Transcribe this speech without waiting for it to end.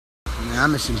Man,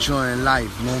 I'm just enjoying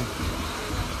life, man.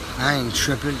 I ain't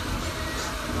tripping.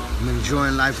 I'm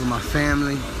enjoying life with my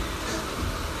family.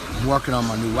 I'm working on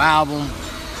my new album.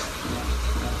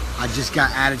 I just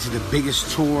got added to the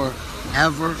biggest tour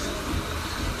ever.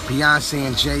 Beyonce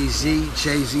and Jay-Z,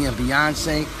 Jay-Z and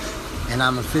Beyonce, and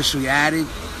I'm officially added.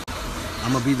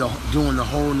 I'm gonna be doing the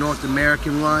whole North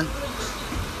American run.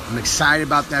 I'm excited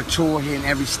about that tour, hitting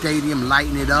every stadium,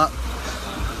 lighting it up.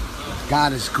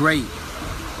 God is great.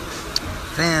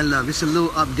 Fan love. It's a little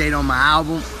update on my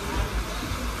album.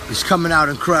 It's coming out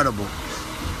incredible.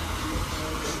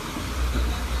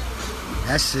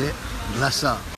 That's it. Bless up.